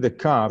you see the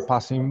car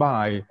passing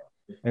by,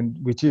 and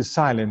which is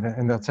silent,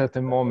 and at a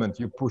certain moment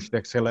you push the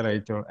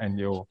accelerator and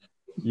you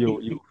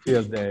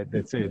feel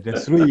the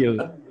thrill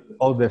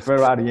of the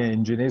Ferrari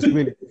engine. It's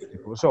really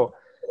beautiful. So,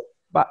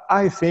 but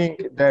I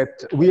think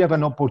that we have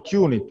an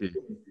opportunity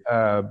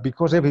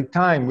because every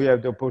time we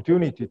have the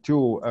opportunity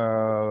to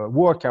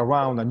work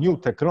around a new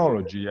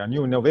technology, a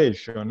new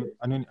innovation,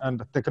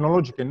 and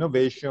technological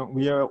innovation,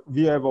 we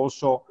have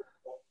also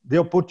the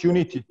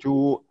opportunity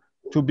to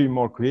be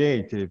more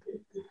creative.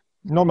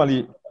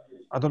 Normally,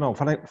 I don't know,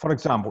 for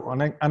example,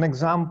 an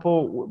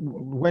example,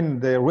 when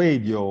the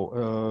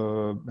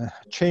radio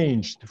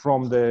changed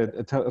from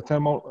the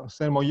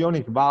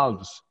thermoionic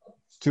valves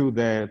to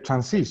the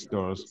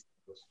transistors,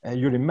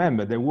 you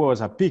remember there was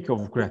a peak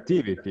of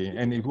creativity,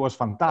 and it was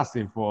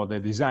fantastic for the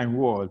design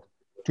world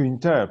to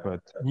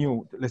interpret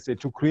new, let's say,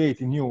 to create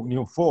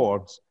new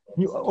forms,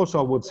 also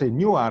I would say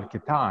new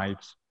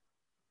archetypes.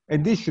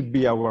 And this should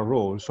be our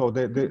role. So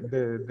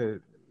the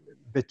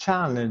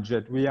challenge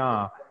that we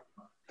are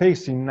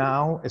facing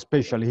now,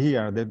 especially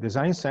here at the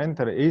Design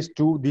Center, is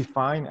to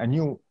define a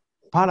new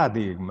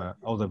paradigm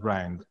of the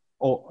brand,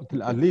 or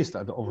at least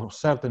of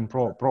certain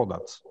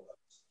products.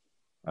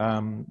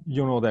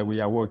 You know that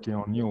we are working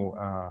on new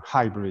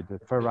hybrid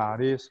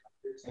Ferraris,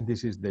 and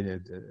this is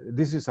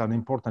an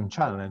important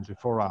challenge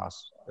for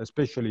us,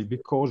 especially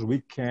because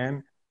we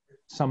can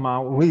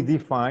somehow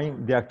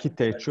redefine the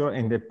architecture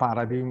and the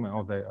paradigm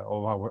of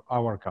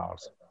our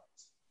cars.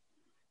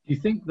 Do you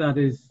think that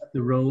is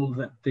the role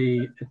that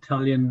the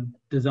Italian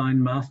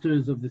design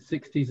masters of the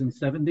 60s and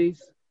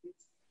 70s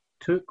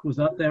took? Was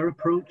that their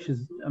approach?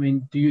 I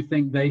mean, do you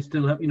think they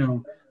still have, you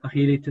know,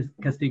 Achille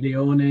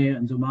Castiglione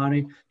and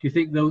Zumari? Do you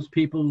think those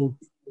people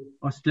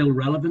are still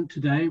relevant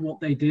today? What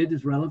they did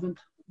is relevant?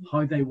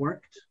 How they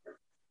worked?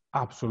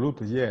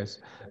 Absolutely, yes.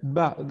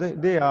 But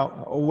they are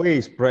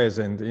always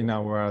present in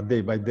our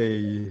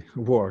day-by-day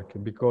work,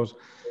 because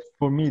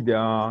for me,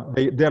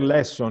 their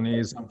lesson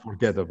is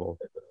unforgettable.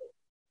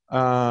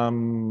 I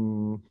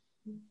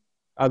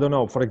don't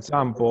know, for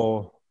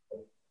example,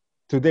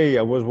 today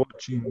I was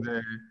watching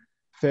the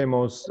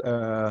famous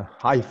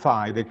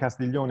hi-fi, the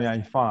Castiglione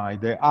hi-fi,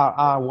 the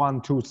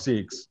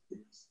RR126.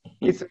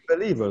 It's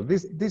unbelievable.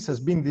 This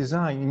has been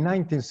designed in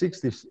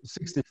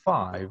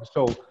 1965,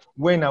 so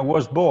when I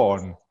was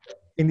born.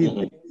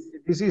 And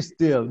this is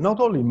still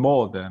not only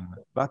modern,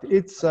 but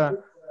it's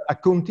a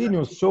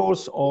continuous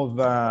source of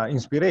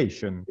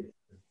inspiration.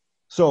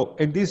 So,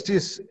 and this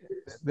is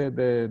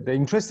the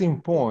interesting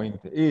point,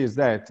 is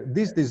that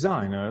these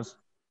designers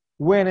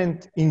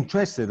weren't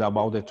interested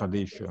about the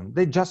tradition.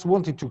 They just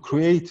wanted to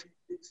create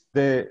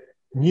the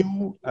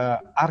new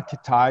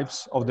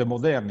archetypes of the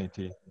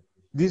modernity.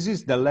 This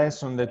is the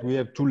lesson that we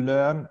have to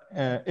learn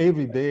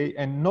every day,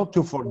 and not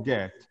to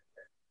forget.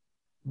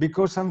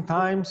 Because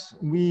sometimes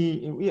I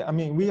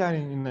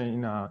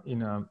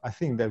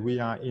think that we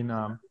are in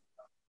a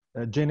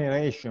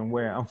generation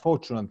where,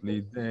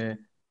 unfortunately,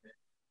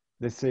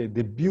 let's say,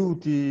 the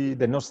beauty,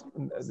 the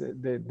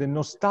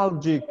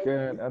nostalgic,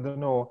 I don't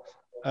know,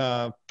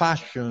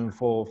 passion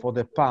for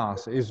the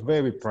past is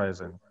very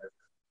present.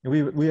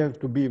 We have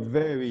to be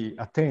very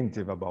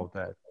attentive about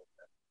that.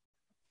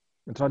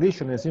 The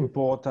tradition is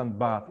important,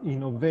 but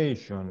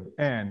innovation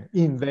and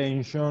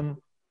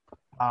invention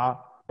are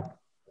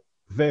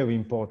very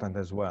important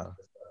as well.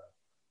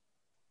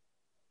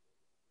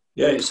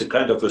 Yeah, it's a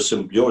kind of a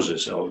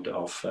symbiosis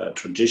of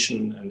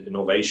tradition and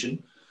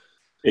innovation.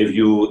 If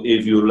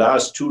you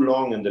last too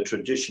long in the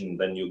tradition,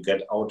 then you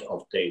get out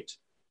of date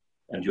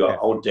and you are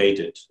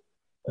outdated.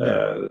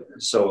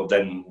 So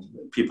then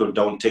people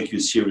don't take you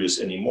serious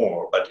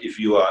anymore. But if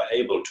you are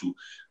able to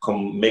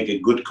make a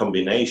good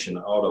combination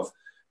out of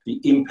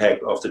the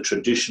impact of the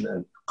tradition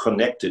and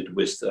connect it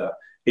with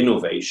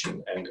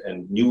innovation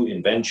and new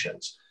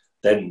inventions,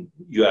 then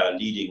you are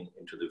leading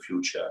into the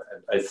future.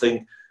 And I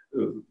think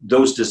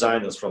those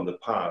designers from the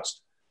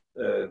past,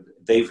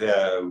 they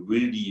were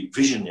really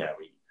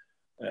visionary.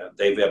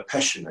 They were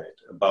passionate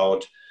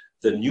about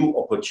the new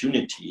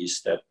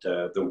opportunities that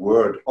the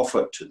world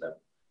offered to them.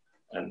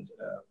 And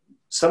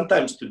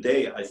sometimes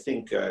today, I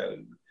think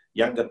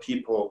younger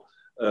people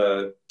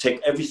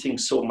take everything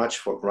so much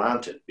for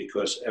granted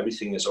because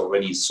everything is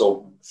already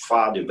so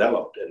far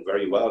developed and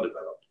very well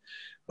developed.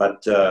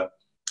 But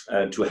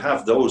to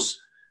have those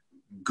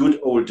good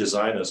old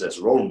designers as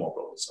role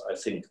models, I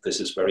think this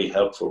is very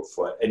helpful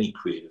for any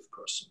creative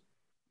person.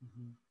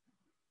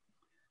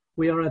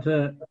 We are at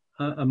a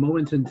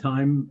moment in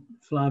time,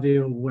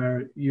 Flavio,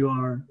 where you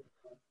are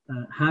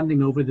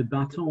handing over the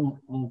baton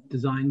of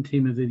Design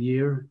Team of the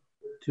Year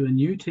to a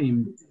new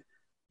team.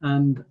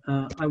 And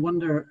I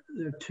wonder,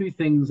 there are two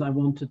things I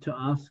wanted to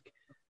ask.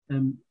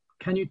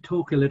 Can you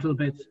talk a little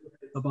bit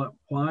about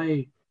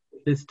why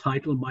this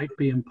title might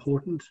be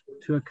important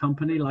to a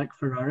company like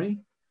Ferrari?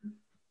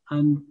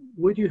 And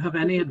would you have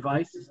any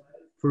advice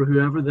for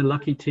whoever the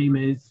lucky team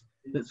is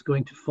that's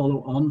going to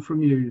follow on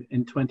from you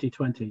in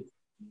 2020?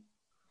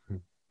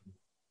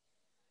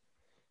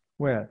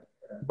 Well,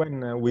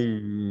 when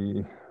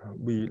we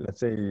let's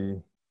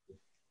say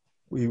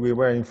we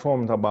were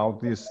informed about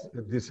this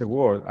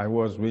award, I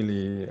was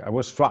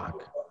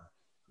struck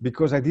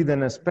because I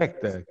didn't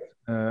expect that.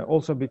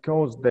 Also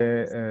because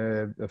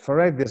the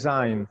Ferrari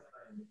Design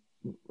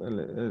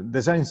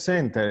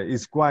Center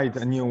is quite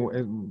a new,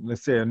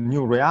 let's say, a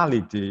new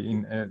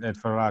reality at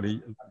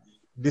Ferrari.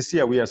 This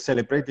year we are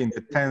celebrating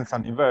the 10th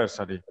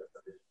anniversary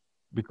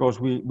because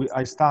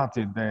I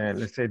started,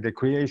 let's say, the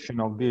creation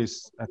of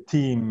this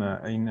team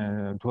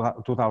in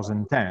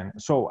 2010.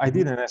 So I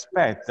didn't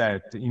expect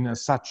that in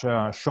such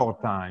a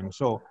short time.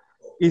 So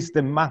it's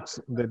let's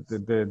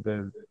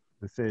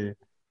say,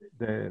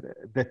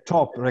 the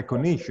top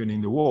recognition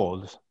in the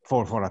world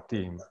for a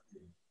team.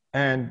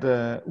 And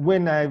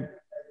when I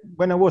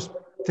was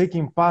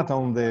taking part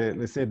on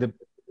let's say,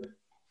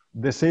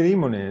 the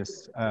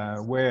ceremonies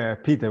where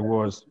Peter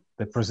was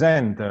the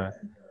presenter,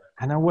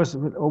 and I was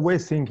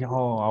always thinking,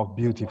 oh, how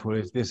beautiful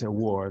is this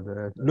award?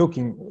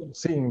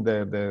 Seeing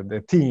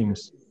the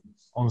teams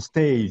on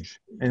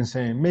stage and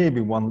saying, maybe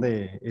one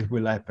day it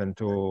will happen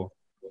to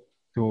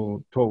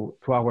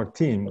our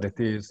team. That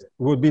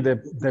would be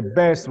the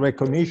best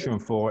recognition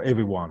for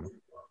everyone.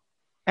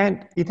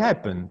 And it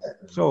happened.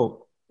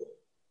 So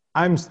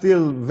I'm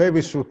still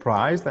very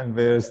surprised and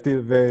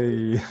still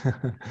very,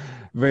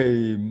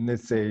 very,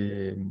 let's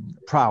say,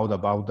 proud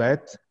about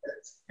that.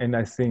 And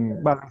I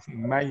think, but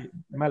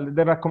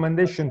the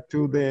recommendation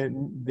to the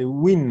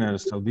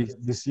winners of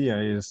this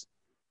year is,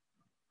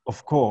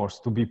 of course,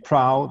 to be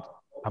proud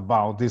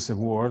about this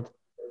award,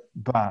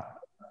 but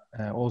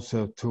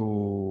also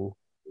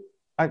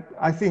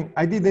I think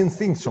I didn't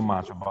think so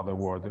much about the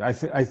award.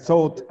 I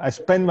thought I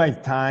spent my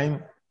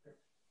time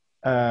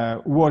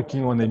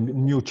working on the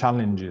new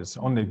challenges,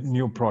 on the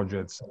new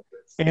projects,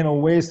 and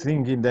always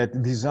thinking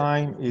that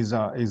design is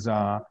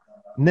a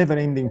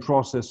never-ending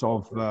process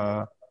of,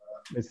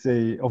 let's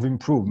say, of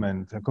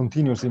improvement,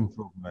 continuous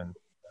improvement,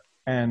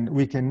 and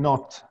we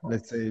cannot,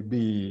 let's say,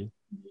 be,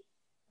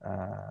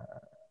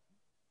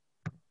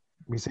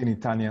 we say in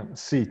Italian,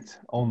 sit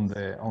on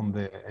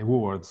the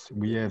awards.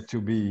 We have to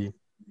be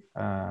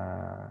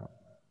to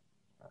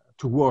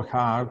work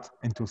hard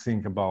and to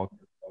think about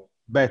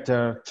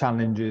better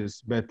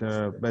challenges,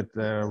 better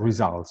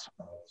results.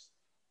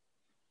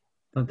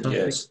 Fantastic.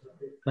 Yes.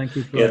 Thank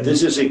you, Flavio. Yeah,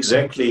 this is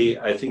exactly,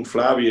 I think,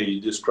 Flavio,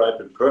 you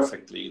described it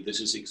perfectly. This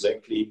is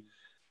exactly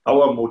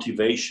our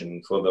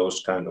motivation for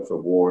those kind of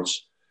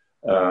awards.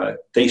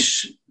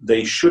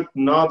 They should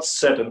not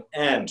set an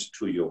end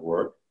to your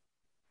work.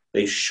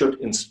 They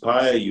should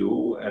inspire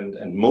you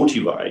and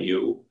motivate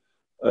you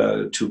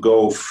to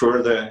go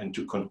further and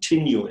to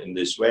continue in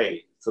this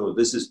way. So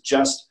this is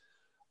just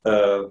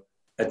a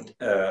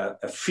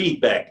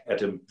feedback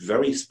at a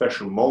very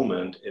special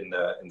moment in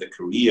the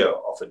career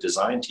of a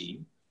design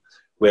team,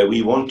 where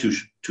we want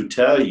to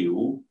tell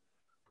you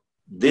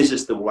this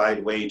is the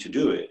right way to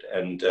do it.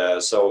 And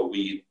so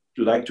we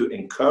like to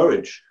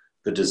encourage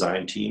the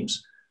design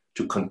teams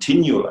to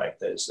continue like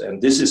this.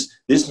 And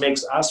this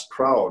makes us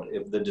proud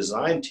if the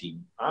design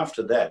team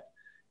after that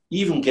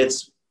even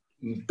gets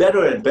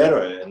better and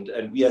better.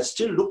 And we are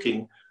still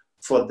looking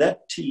for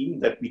that team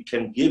that we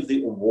can give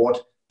the award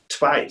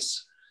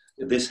twice.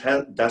 This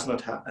does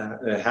not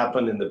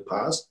happen in the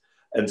past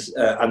and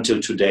until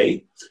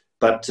today,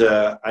 but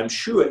I'm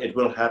sure it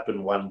will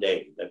happen one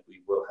day that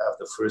we will have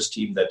the first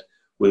team that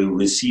will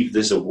receive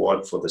this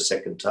award for the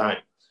second time,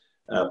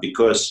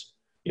 because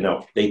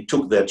they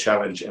took their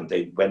challenge and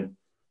they went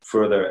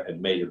further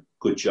and made a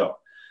good job.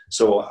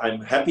 So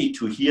I'm happy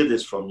to hear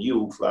this from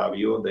you,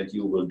 Flavio, that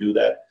you will do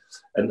that,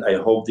 and I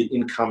hope the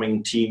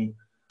incoming team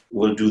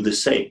will do the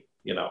same.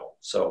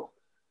 So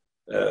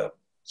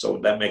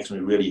that makes me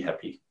really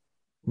happy.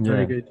 Yeah.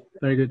 Very good,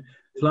 very good.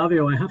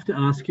 Flavio, I have to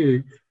ask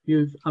you,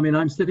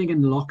 I'm sitting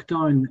in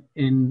lockdown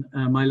in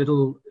my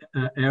little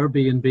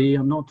Airbnb.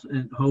 I'm not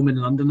at home in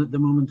London at the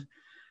moment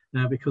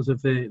because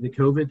of the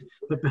COVID,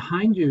 but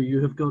behind you,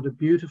 you have got a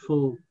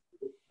beautiful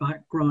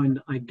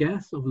background, I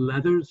guess, of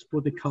leathers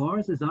for the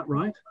cars. Is that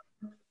right?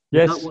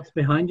 Yes. Is that what's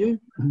behind you?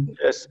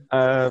 Yes.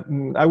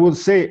 I would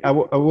say, I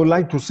would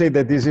like to say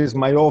that this is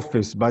my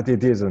office, but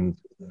it isn't.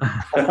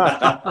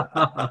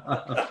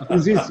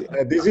 This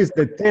is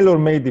the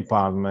tailor-made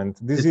department.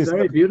 This is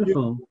very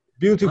beautiful.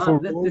 Beautiful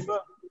room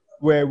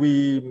where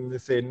we,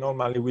 let's say,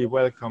 normally we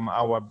welcome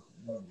our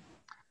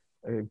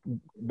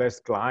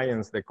best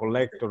clients, the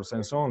collectors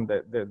and so on,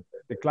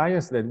 the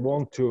clients that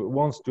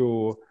wants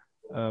to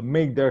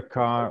make their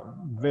car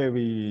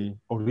very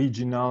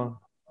original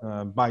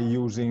by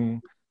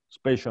using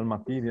special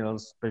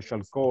materials,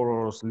 special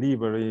colors,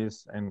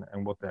 liveries, and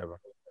whatever.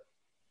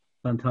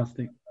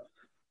 Fantastic.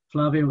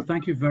 Flavio,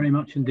 thank you very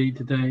much indeed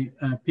today.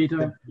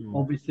 Peter,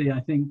 obviously, I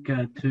think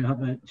to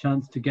have a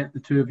chance to get the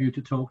two of you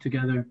to talk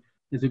together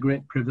is a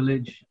great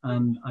privilege,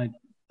 and I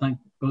thank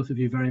both of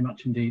you very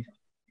much indeed.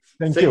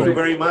 Thank you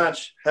very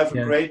much. Have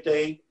a great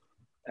day,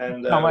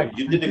 and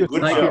you did a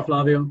good job. Thank you,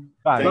 Flavio.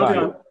 Thank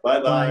you.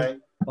 Bye-bye.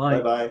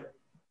 Bye. Bye-bye.